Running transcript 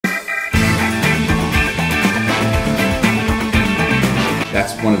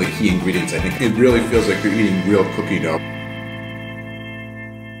That's one of the key ingredients, I think. It really feels like you're eating real cookie dough.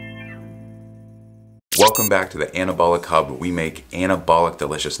 Welcome back to the Anabolic Hub, where we make anabolic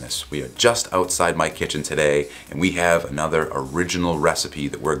deliciousness. We are just outside my kitchen today, and we have another original recipe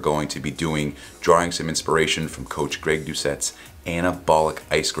that we're going to be doing, drawing some inspiration from Coach Greg Doucette's Anabolic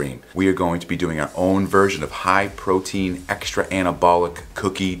Ice Cream. We are going to be doing our own version of high protein, extra anabolic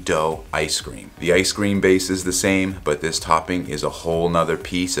cookie dough ice cream. The ice cream base is the same, but this topping is a whole nother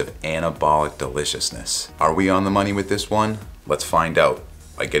piece of anabolic deliciousness. Are we on the money with this one? Let's find out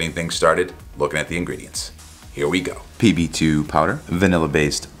by getting things started, looking at the ingredients. Here we go. PB2 powder,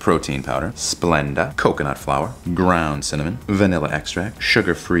 vanilla-based protein powder, Splenda, coconut flour, ground cinnamon, vanilla extract,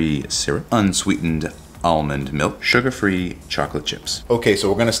 sugar-free syrup, unsweetened almond milk, sugar-free chocolate chips. Okay, so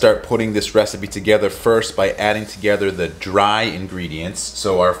we're gonna start putting this recipe together first by adding together the dry ingredients.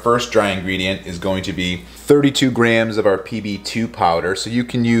 So our first dry ingredient is going to be 32 grams of our PB2 powder. So you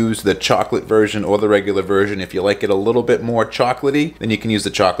can use the chocolate version or the regular version. If you like it a little bit more chocolatey, then you can use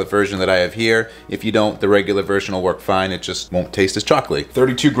the chocolate version that I have here. If you don't, the regular version will work fine. It just won't taste as chocolatey.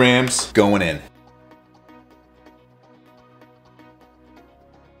 32 grams going in.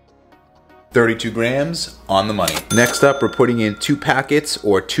 32 grams on the money. Next up, we're putting in 2 packets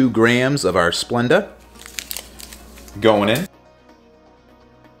or 2 grams of our Splenda. Going in.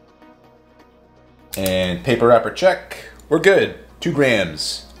 And paper wrapper check. We're good. 2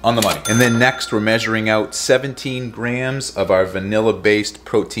 grams on the money. And then next, we're measuring out 17 grams of our vanilla-based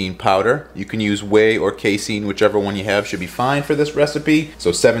protein powder. You can use whey or casein, whichever one you have should be fine for this recipe.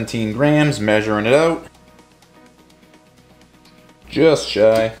 So 17 grams, measuring it out. Just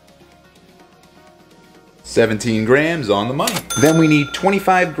shy. 17 grams on the money. Then we need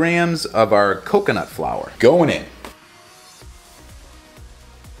 25 grams of our coconut flour. Going in.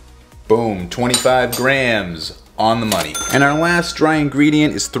 Boom, 25 grams on the money. And our last dry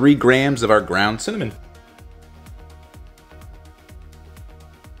ingredient is 3 grams of our ground cinnamon.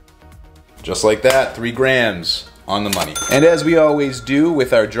 Just like that, 3 grams on the money. And as we always do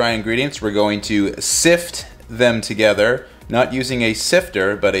with our dry ingredients, we're going to sift them together. Not using a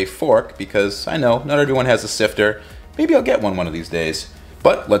sifter, but a fork, because I know not everyone has a sifter. Maybe I'll get one of these days.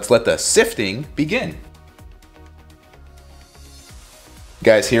 But let's let the sifting begin.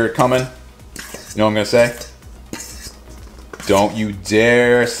 Guys, hear it coming? You know what I'm gonna say? Don't you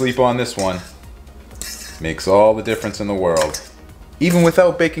dare sleep on this one. Makes all the difference in the world. Even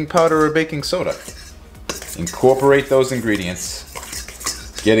without baking powder or baking soda. Incorporate those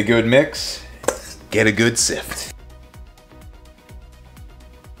ingredients. Get a good mix, get a good sift.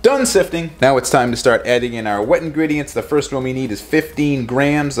 Done sifting. Now it's time to start adding in our wet ingredients. The first one we need is 15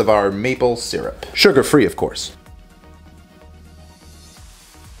 grams of our maple syrup. Sugar-free, of course.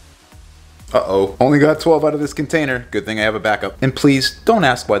 Uh-oh, only got 12 out of this container. Good thing I have a backup. And please, don't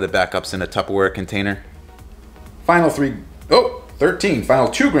ask why the backup's in a Tupperware container. Final 13. Final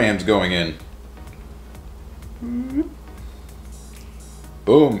 2 grams going in.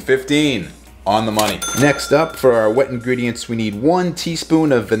 Boom, 15. On the money. Next up, for our wet ingredients, we need 1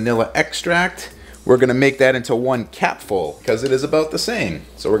 teaspoon of vanilla extract. We're gonna make that into 1 capful because it is about the same.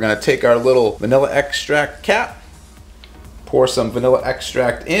 So we're gonna take our little vanilla extract cap, pour some vanilla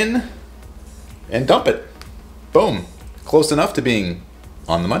extract in, and dump it. Boom. Close enough to being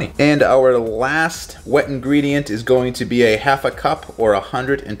on the money. And our last wet ingredient is going to be a half a cup or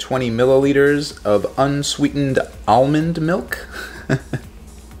 120 milliliters of unsweetened almond milk.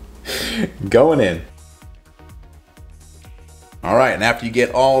 Going in. All right, and after you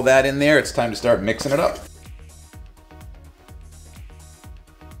get all that in there, it's time to start mixing it up.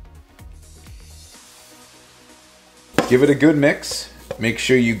 Give it a good mix. Make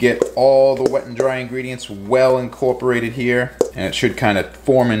sure you get all the wet and dry ingredients well incorporated here, and it should kind of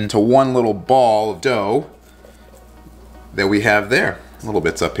form into one little ball of dough that we have there. A little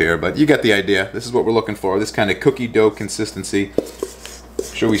bits up here, but you get the idea. This is what we're looking for, this kind of cookie dough consistency.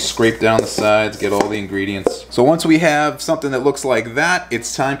 Make sure we scrape down the sides, get all the ingredients. So once we have something that looks like that,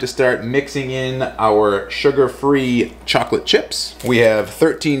 it's time to start mixing in our sugar-free chocolate chips. We have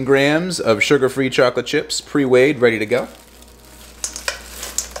 13 grams of sugar-free chocolate chips, pre-weighed, ready to go.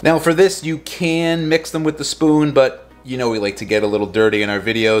 Now for this, you can mix them with the spoon, but you know we like to get a little dirty in our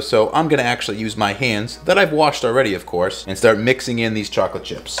videos, so I'm gonna actually use my hands, that I've washed already of course, and start mixing in these chocolate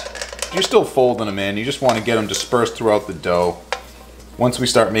chips. You're still folding them in, you just wanna get them dispersed throughout the dough. Once we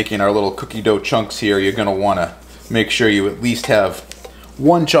start making our little cookie dough chunks here, you're gonna wanna make sure you at least have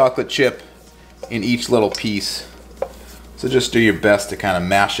 1 chocolate chip in each little piece. So just do your best to kind of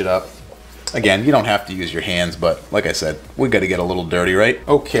mash it up. Again, you don't have to use your hands, but like I said, we gotta get a little dirty, right?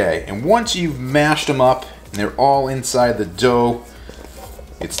 Okay, and once you've mashed them up and they're all inside the dough,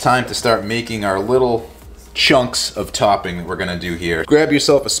 It's time to start making our little chunks of topping that we're gonna do here. Grab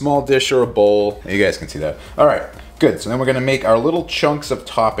yourself a small dish or a bowl. You guys can see that. All right, good. So then we're gonna make our little chunks of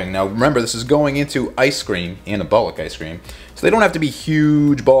topping. Now remember, this is going into ice cream, anabolic ice cream. So they don't have to be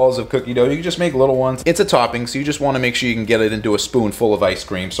huge balls of cookie dough. You can just make little ones. It's a topping, so you just wanna make sure you can get it into a spoonful of ice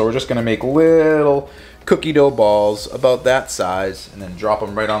cream. So we're just gonna make little cookie dough balls about that size and then drop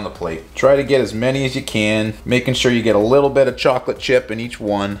them right on the plate. Try to get as many as you can, making sure you get a little bit of chocolate chip in each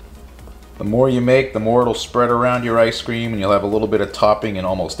one. The more you make, the more it'll spread around your ice cream and you'll have a little bit of topping in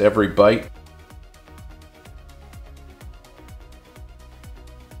almost every bite.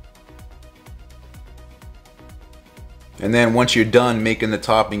 And then once you're done making the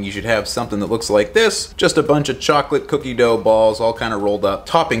topping, you should have something that looks like this. Just a bunch of chocolate cookie dough balls all kind of rolled up.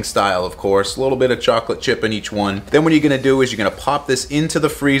 Topping style, of course. A little bit of chocolate chip in each one. Then what you're gonna do is you're gonna pop this into the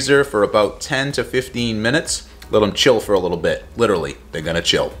freezer for about 10 to 15 minutes. Let them chill for a little bit. Literally, they're gonna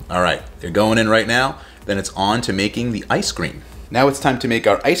chill. All right, they're going in right now. Then it's on to making the ice cream. Now it's time to make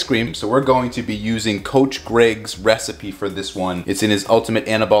our ice cream, so we're going to be using Coach Greg's recipe for this one. It's in his Ultimate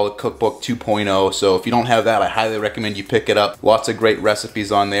Anabolic Cookbook 2.0, so if you don't have that, I highly recommend you pick it up. Lots of great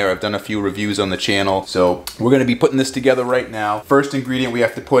recipes on there. I've done a few reviews on the channel, so we're gonna be putting this together right now. First ingredient we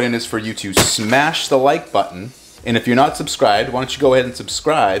have to put in is for you to smash the like button, and if you're not subscribed, why don't you go ahead and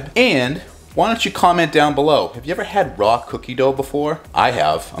subscribe, and why don't you comment down below? Have you ever had raw cookie dough before? I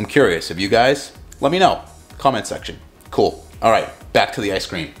have. I'm curious. Have you guys? Let me know. Comment section. Cool. All right, back to the ice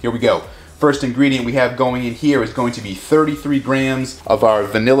cream. Here we go. First ingredient we have going in here is going to be 33 grams of our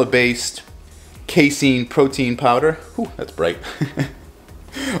vanilla-based casein protein powder. Whew, that's bright.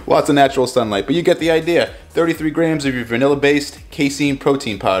 Lots of natural sunlight, but you get the idea. 33 grams of your vanilla-based casein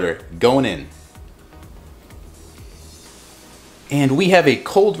protein powder going in. And we have a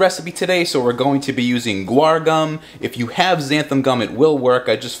cold recipe today, so we're going to be using guar gum. If you have xanthan gum, it will work.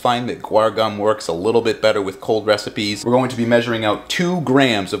 I just find that guar gum works a little bit better with cold recipes. We're going to be measuring out 2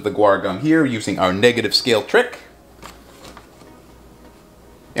 grams of the guar gum here using our negative scale trick.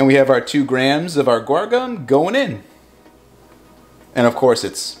 And we have our 2 grams of our guar gum going in. And of course,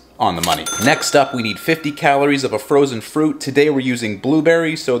 it's on the money. Next up, we need 50 calories of a frozen fruit. Today we're using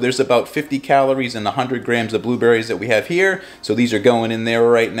blueberries, so there's about 50 calories in the 100 grams of blueberries that we have here. So these are going in there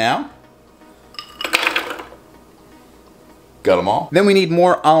right now. Got them all. Then we need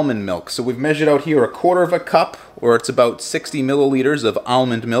more almond milk. So we've measured out here 1/4 cup, or it's about 60 milliliters of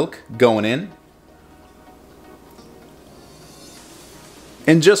almond milk going in.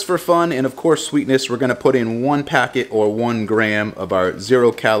 And just for fun, and of course sweetness, we're gonna put in 1 packet or 1 gram of our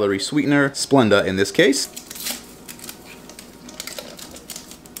 0-calorie sweetener, Splenda in this case.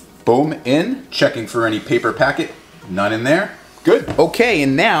 Boom, in. Checking for any paper packet, none in there. Good. Okay,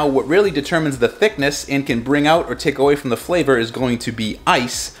 and now what really determines the thickness and can bring out or take away from the flavor is going to be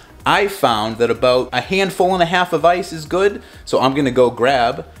ice. I found that about 1.5 handfuls of ice is good, so I'm gonna go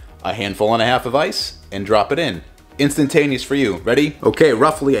grab 1.5 handfuls of ice and drop it in. Instantaneous for you. Ready? Okay,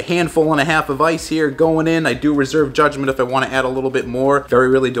 roughly 1.5 handfuls of ice here going in. I do reserve judgment if I want to add a little bit more. Very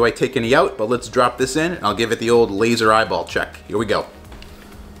rarely do I take any out, but let's drop this in and I'll give it the old laser eyeball check. Here we go.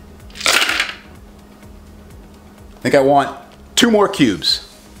 I think I want 2 more cubes.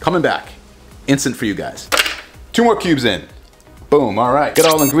 Coming back. Instant for you guys. 2 more cubes in. Boom, all right. Got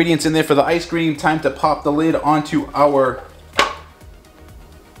all the ingredients in there for the ice cream. Time to pop the lid onto our,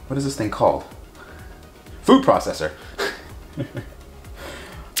 what is this thing called? Food processor.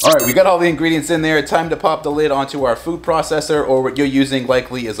 All right, we got all the ingredients in there. Time to pop the lid onto our food processor, or what you're using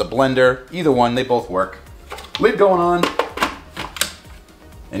likely is a blender. Either one, they both work. Lid going on.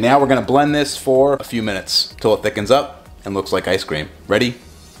 And now we're gonna blend this for a few minutes till it thickens up and looks like ice cream. Ready?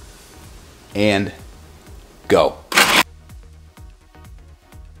 And go.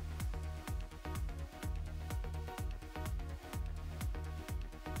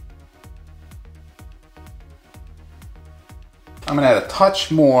 I'm gonna add a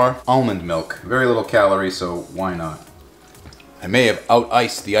touch more almond milk. Very little calories, so why not? I may have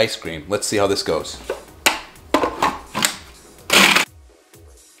out-iced the ice cream. Let's see how this goes.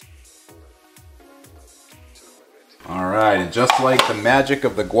 All right, and just like the magic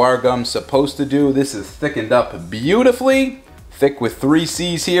of the guar gum's supposed to do, this is thickened up beautifully. Thick with 3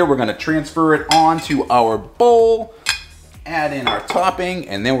 C's here. We're gonna transfer it onto our bowl, add in our topping,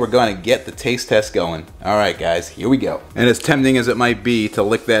 and then we're gonna get the taste test going. All right, guys, here we go. And as tempting as it might be to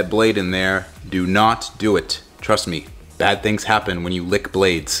lick that blade in there, do not do it. Trust me, bad things happen when you lick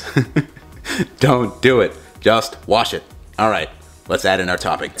blades. Don't do it, just wash it. All right, let's add in our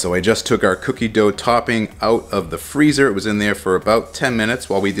topping. So I just took our cookie dough topping out of the freezer. It was in there for about 10 minutes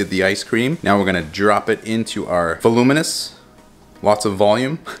while we did the ice cream. Now we're gonna drop it into our voluminous lots of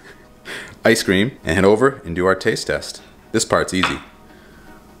volume, ice cream, and head over and do our taste test. This part's easy.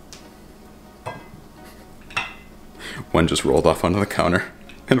 One just rolled off onto the counter.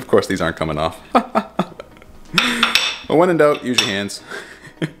 And of course these aren't coming off. But when in doubt, use your hands.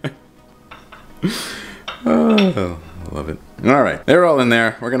 Oh, I love it. All right, they're all in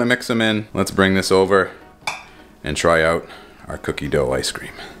there. We're gonna mix them in. Let's bring this over and try out our cookie dough ice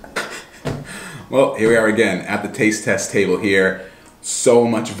cream. Well, here we are again at the taste test table here. So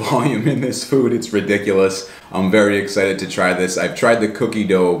much volume in this food, it's ridiculous. I'm very excited to try this. I've tried the cookie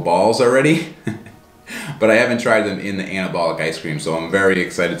dough balls already, but I haven't tried them in the anabolic ice cream, so I'm very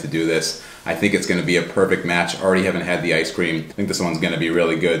excited to do this. I think it's gonna be a perfect match. Already haven't had the ice cream. I think this one's gonna be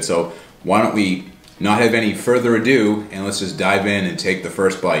really good. So why don't we not have any further ado, and let's just dive in and take the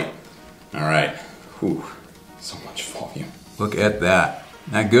first bite. All right, whew, so much volume. Look at that.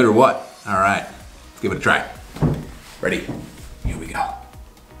 That good or what? All right, let's give it a try. Ready? Here we go.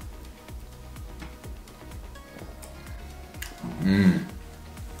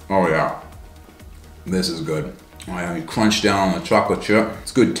 Oh yeah, this is good. I mean, crunch down on the chocolate chip.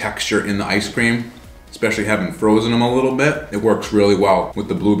 It's good texture in the ice cream, especially having frozen them a little bit. It works really well with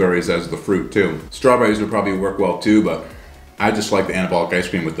the blueberries as the fruit too. Strawberries would probably work well too, but I just like the anabolic ice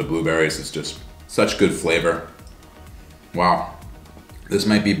cream with the blueberries. It's just such good flavor. Wow. This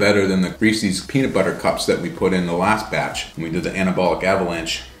might be better than the Reese's peanut butter cups that we put in the last batch when we did the anabolic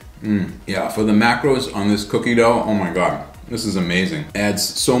avalanche. Yeah, for the macros on this cookie dough, oh my God, this is amazing. Adds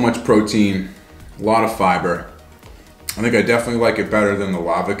so much protein, a lot of fiber. I think I definitely like it better than the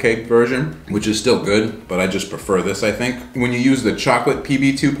lava cake version, which is still good, but I just prefer this, I think. When you use the chocolate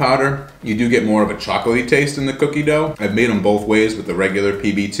PB2 powder, you do get more of a chocolatey taste in the cookie dough. I've made them both ways with the regular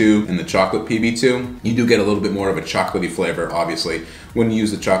PB2 and the chocolate PB2. You do get a little bit more of a chocolatey flavor, obviously, when you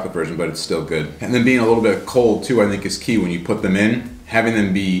use the chocolate version, but it's still good. And then being a little bit cold too, I think is key when you put them in. Having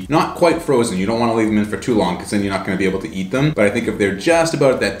them be not quite frozen. You don't want to leave them in for too long because then you're not going to be able to eat them. But I think if they're just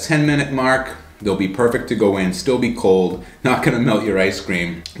about at that 10-minute mark, they'll be perfect to go in, still be cold, not gonna melt your ice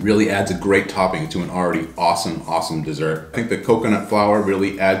cream. Really adds a great topping to an already awesome, awesome dessert. I think the coconut flour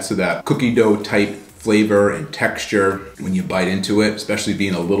really adds to that cookie dough type flavor and texture when you bite into it, especially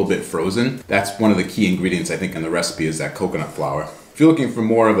being a little bit frozen. That's one of the key ingredients I think in the recipe is that coconut flour. If you're looking for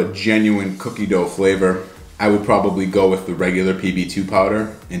more of a genuine cookie dough flavor, I would probably go with the regular PB2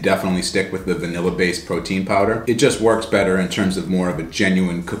 powder and definitely stick with the vanilla-based protein powder. It just works better in terms of more of a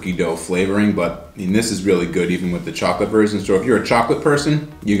genuine cookie dough flavoring, but I mean, this is really good even with the chocolate version. So if you're a chocolate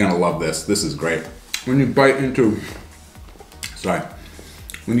person, you're gonna love this. This is great. When you bite into,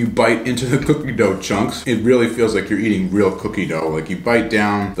 when you bite into the cookie dough chunks, it really feels like you're eating real cookie dough. Like you bite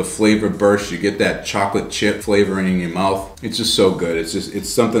down, the flavor bursts, you get that chocolate chip flavoring in your mouth. It's just so good. It's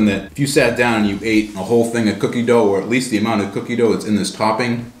something that if you sat down and you ate a whole thing of cookie dough, or at least the amount of cookie dough that's in this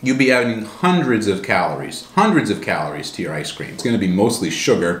topping, you'd be adding hundreds of calories to your ice cream. It's gonna be mostly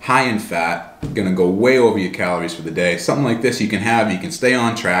sugar, high in fat, gonna go way over your calories for the day. Something like this you can have, you can stay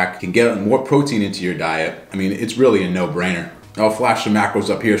on track, you can get more protein into your diet. I mean, it's really a no-brainer. I'll flash some macros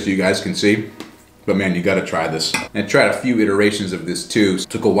up here so you guys can see. But man, you gotta try this. I tried a few iterations of this too. It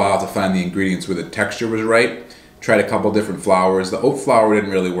took a while to find the ingredients where the texture was right. Tried a couple different flours. The oat flour didn't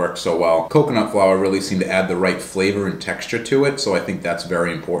really work so well. Coconut flour really seemed to add the right flavor and texture to it, so I think that's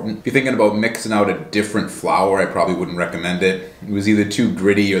very important. If you're thinking about mixing out a different flour, I probably wouldn't recommend it. It was either too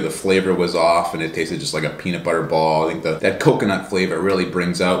gritty or the flavor was off and it tasted just like a peanut butter ball. I think that coconut flavor really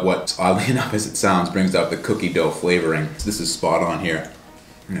brings out what, oddly enough as it sounds, brings out the cookie dough flavoring. This is spot on here.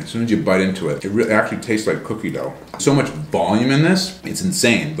 And as soon as you bite into it, it really actually tastes like cookie dough. So much volume in this, it's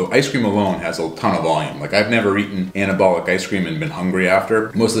insane. The ice cream alone has a ton of volume. Like I've never eaten anabolic ice cream and been hungry after.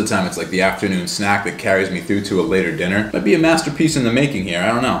 Most of the time it's like the afternoon snack that carries me through to a later dinner. Might be a masterpiece in the making here, I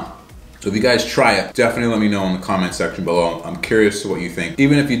don't know. So if you guys try it, definitely let me know in the comment section below. I'm curious to what you think.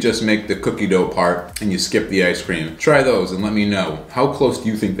 Even if you just make the cookie dough part and you skip the ice cream, try those and let me know. How close do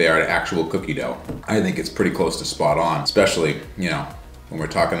you think they are to actual cookie dough? I think it's pretty close to spot on, especially, you know, when we're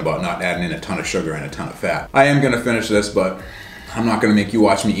talking about not adding in a ton of sugar and a ton of fat. I am gonna finish this, but I'm not gonna make you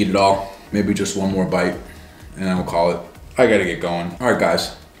watch me eat it all. Maybe just one more bite and then we'll call it. I gotta get going. All right,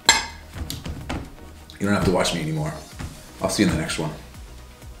 guys. You don't have to watch me anymore. I'll see you in the next one.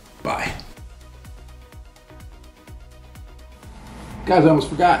 Bye. Guys, I almost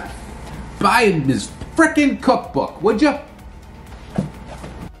forgot. Buy his frickin' cookbook, would ya?